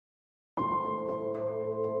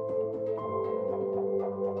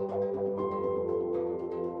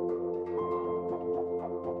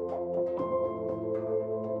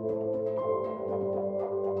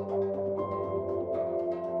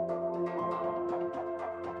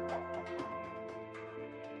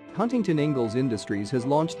Huntington Ingalls Industries has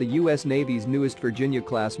launched the U.S. Navy's newest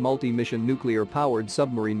Virginia-class multi-mission nuclear-powered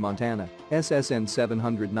submarine Montana, SSN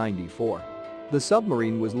 794. The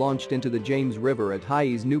submarine was launched into the James River at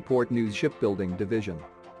Hawaii Newport News Shipbuilding Division.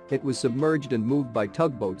 It was submerged and moved by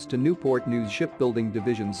tugboats to Newport News Shipbuilding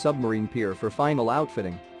Division's submarine pier for final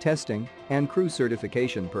outfitting, testing, and crew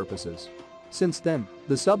certification purposes. Since then,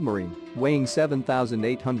 the submarine, weighing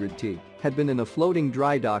 7,800 t, had been in a floating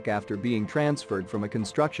dry dock after being transferred from a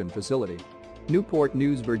construction facility. Newport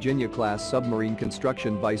News Virginia-class submarine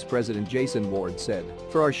construction Vice President Jason Ward said,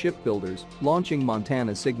 "For our shipbuilders, launching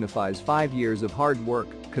Montana signifies 5 years of hard work,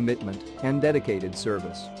 commitment, and dedicated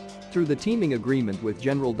service." Through the teaming agreement with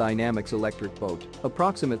General Dynamics Electric Boat,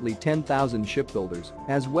 approximately 10,000 shipbuilders,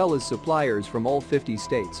 as well as suppliers from all 50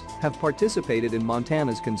 states, have participated in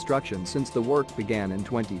Montana's construction since the work began in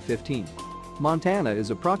 2015. Montana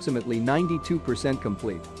is approximately 92%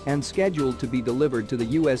 complete and scheduled to be delivered to the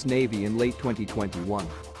U.S. Navy in late 2021.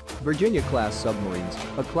 Virginia-class submarines,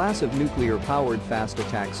 a class of nuclear-powered fast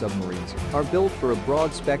attack submarines, are built for a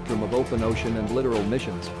broad spectrum of open ocean and littoral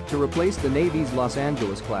missions to replace the Navy's Los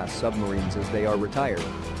Angeles-class submarines as they are retired.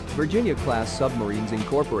 Virginia-class submarines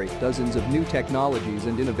incorporate dozens of new technologies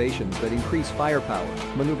and innovations that increase firepower,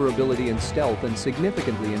 maneuverability and stealth and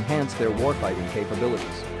significantly enhance their warfighting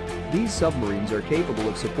capabilities. These submarines are capable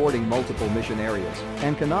of supporting multiple mission areas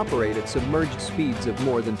and can operate at submerged speeds of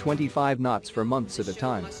more than 25 knots for months at a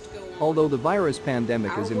time. Although the virus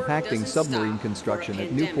pandemic is impacting submarine construction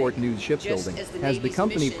at Newport News Shipbuilding, as the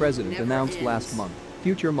company president announced last month,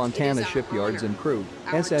 future Montana shipyards and crew,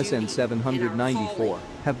 SSN 794,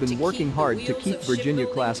 have been working hard to keep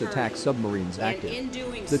Virginia-class attack submarines active.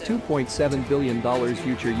 The $2.7 billion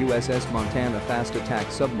future USS Montana fast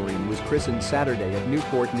attack submarine was christened Saturday at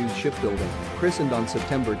Newport News Shipbuilding. Christened on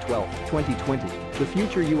September 12, 2020, the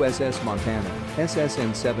future USS Montana,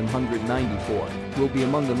 SSN 794, will be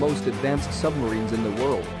among the most advanced submarines in the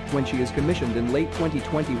world when she is commissioned in late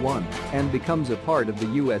 2021 and becomes a part of the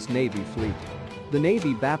U.S. Navy fleet. The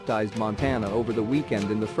Navy baptized Montana over the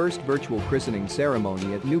weekend in the first virtual christening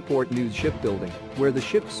ceremony at Newport News Shipbuilding, where the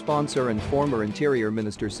ship's sponsor and former Interior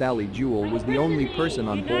Minister Sally Jewell was the only person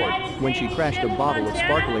on board when she crashed a bottle of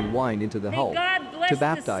sparkling wine into the hull to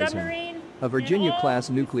baptize him. A Virginia-class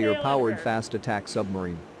nuclear-powered fast attack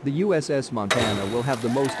submarine, the USS Montana will have the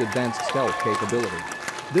most advanced stealth capability.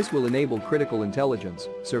 This will enable critical intelligence,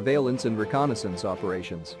 surveillance and reconnaissance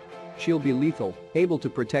operations. She'll be lethal, able to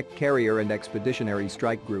protect carrier and expeditionary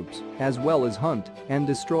strike groups, as well as hunt and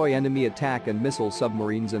destroy enemy attack and missile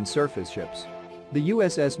submarines and surface ships. The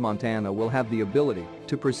USS Montana will have the ability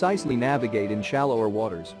to precisely navigate in shallower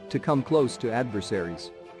waters to come close to adversaries.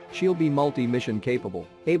 She'll be multi-mission capable,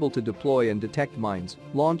 able to deploy and detect mines,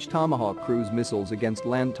 launch Tomahawk cruise missiles against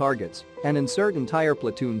land targets, and insert entire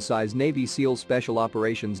platoon-sized Navy SEAL Special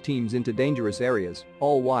Operations teams into dangerous areas,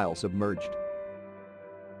 all while submerged.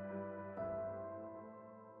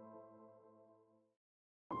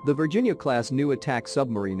 The Virginia-class new attack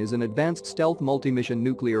submarine is an advanced stealth multi-mission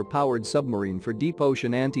nuclear-powered submarine for deep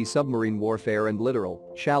ocean anti-submarine warfare and littoral,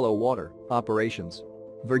 shallow water, operations.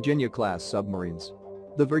 Virginia-class submarines.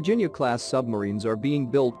 The Virginia-class submarines are being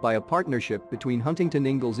built by a partnership between Huntington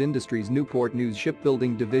Ingalls Industries' Newport News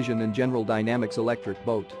Shipbuilding Division and General Dynamics Electric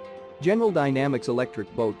Boat. General Dynamics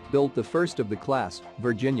Electric Boat built the first of the class,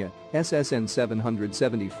 Virginia, SSN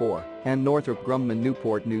 774, and Northrop Grumman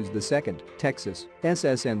Newport News II, Texas,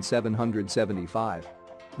 SSN 775.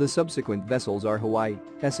 The subsequent vessels are Hawaii,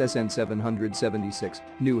 SSN 776,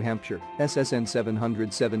 New Hampshire, SSN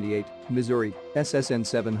 778, Missouri, SSN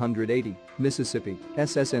 780, Mississippi,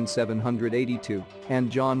 SSN 782, and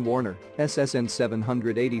John Warner, SSN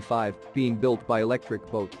 785, being built by Electric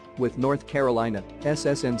Boat, with North Carolina,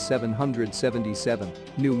 SSN 777,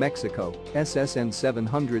 New Mexico, SSN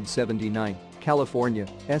 779, California,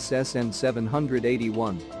 SSN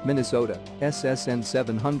 781, Minnesota, SSN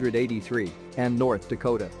 783, and North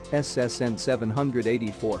Dakota, SSN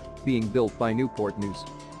 784, being built by Newport News.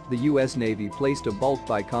 The U.S. Navy placed a bulk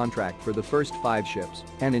buy contract for the first 5 ships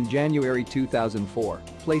and in January 2004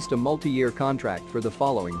 placed a multi-year contract for the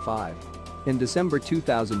following 5. In December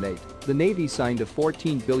 2008, the Navy signed a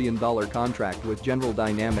 $14 billion contract with General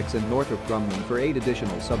Dynamics and Northrop Grumman for 8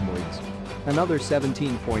 additional submarines. Another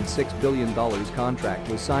 $17.6 billion contract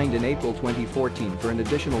was signed in April 2014 for an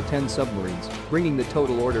additional 10 submarines, bringing the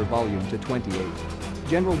total order volume to 28.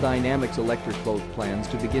 General Dynamics Electric Boat plans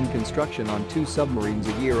to begin construction on 2 submarines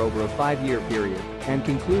a year over a 5-year period and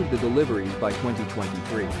conclude the deliveries by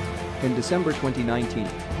 2023. In December 2019,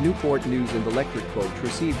 Newport News and Electric Boat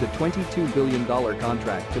received a $22 billion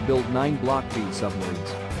contract to build 9 Block B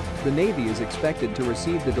submarines. The Navy is expected to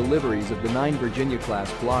receive the deliveries of the 9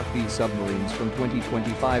 Virginia-class Block V submarines from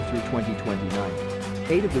 2025 through 2029.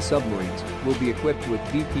 8 of the submarines will be equipped with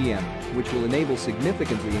VPM, which will enable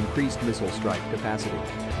significantly increased missile strike capacity.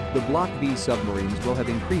 The Block V submarines will have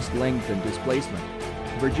increased length and displacement.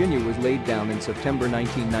 Virginia was laid down in September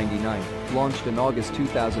 1999, launched in August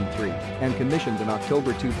 2003, and commissioned in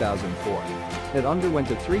October 2004. It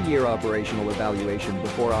underwent a 3-year operational evaluation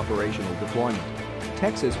before operational deployment.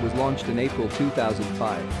 Texas was launched in April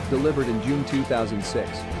 2005, delivered in June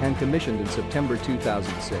 2006, and commissioned in September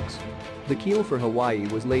 2006. The keel for Hawaii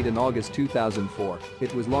was laid in August 2004,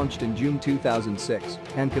 it was launched in June 2006,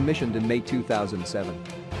 and commissioned in May 2007.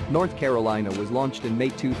 North Carolina was launched in May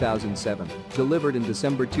 2007, delivered in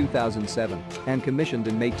December 2007, and commissioned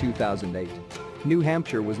in May 2008. New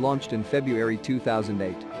Hampshire was launched in February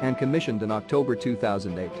 2008 and commissioned in October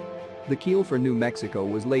 2008. The keel for New Mexico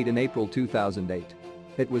was laid in April 2008.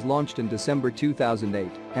 It was launched in December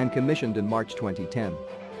 2008 and commissioned in March 2010.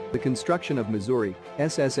 The construction of Missouri,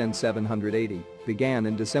 SSN 780, began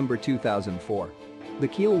in December 2004. The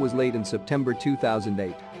keel was laid in September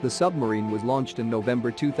 2008, the submarine was launched in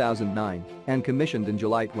November 2009 and commissioned in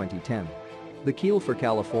July 2010. The keel for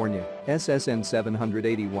California, SSN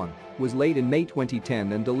 781, was laid in May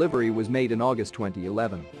 2010 and delivery was made in August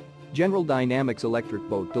 2011. General Dynamics Electric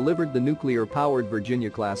Boat delivered the nuclear-powered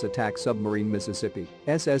Virginia-class attack submarine Mississippi,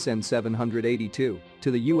 SSN 782,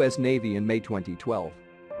 to the U.S. Navy in May 2012.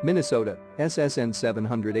 Minnesota, SSN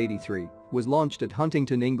 783, was launched at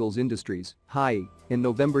Huntington Ingalls Industries, Hawaii, in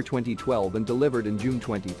November 2012 and delivered in June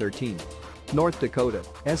 2013. North Dakota,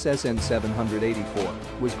 SSN 784,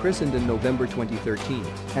 was christened in November 2013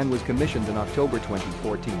 and was commissioned in October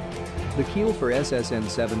 2014. The keel for SSN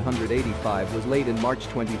 785 was laid in March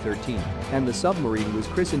 2013, and the submarine was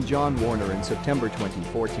christened John Warner in September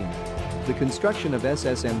 2014. The construction of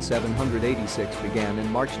SSN 786 began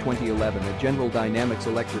in March 2011 at General Dynamics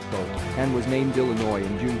Electric Boat and was named Illinois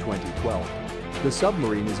in June 2012. The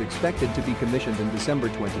submarine is expected to be commissioned in December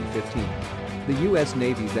 2015. The U.S.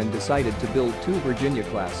 Navy then decided to build 2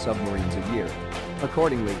 Virginia-class submarines a year.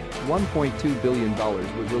 Accordingly, $1.2 billion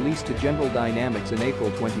was released to General Dynamics in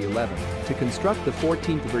April 2011 to construct the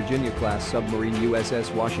 14th Virginia-class submarine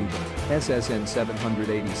USS Washington, SSN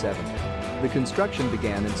 787. The construction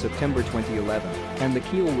began in September 2011, and the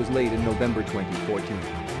keel was laid in November 2014.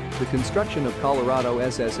 The construction of Colorado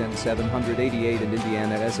SSN 788 and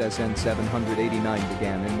Indiana SSN 789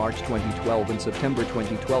 began in March 2012 and September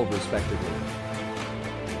 2012 respectively.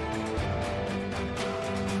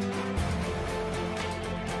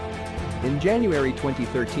 In January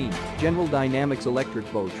 2013, General Dynamics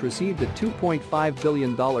Electric Boat received a $2.5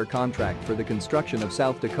 billion contract for the construction of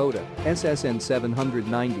South Dakota, SSN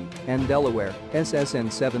 790, and Delaware,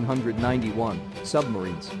 SSN 791,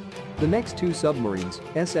 submarines. The next 2 submarines,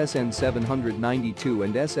 SSN 792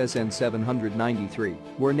 and SSN 793,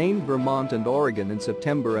 were named Vermont and Oregon in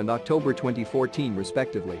September and October 2014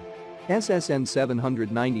 respectively. SSN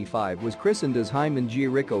 795 was christened as Hyman G.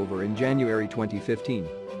 Rickover in January 2015.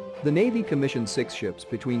 The Navy commissioned 6 ships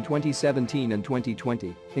between 2017 and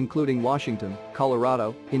 2020, including Washington,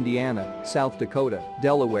 Colorado, Indiana, South Dakota,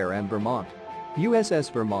 Delaware and Vermont.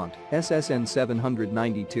 USS Vermont, SSN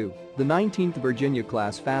 792, the 19th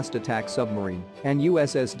Virginia-class fast attack submarine, and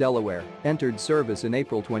USS Delaware entered service in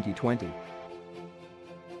April 2020.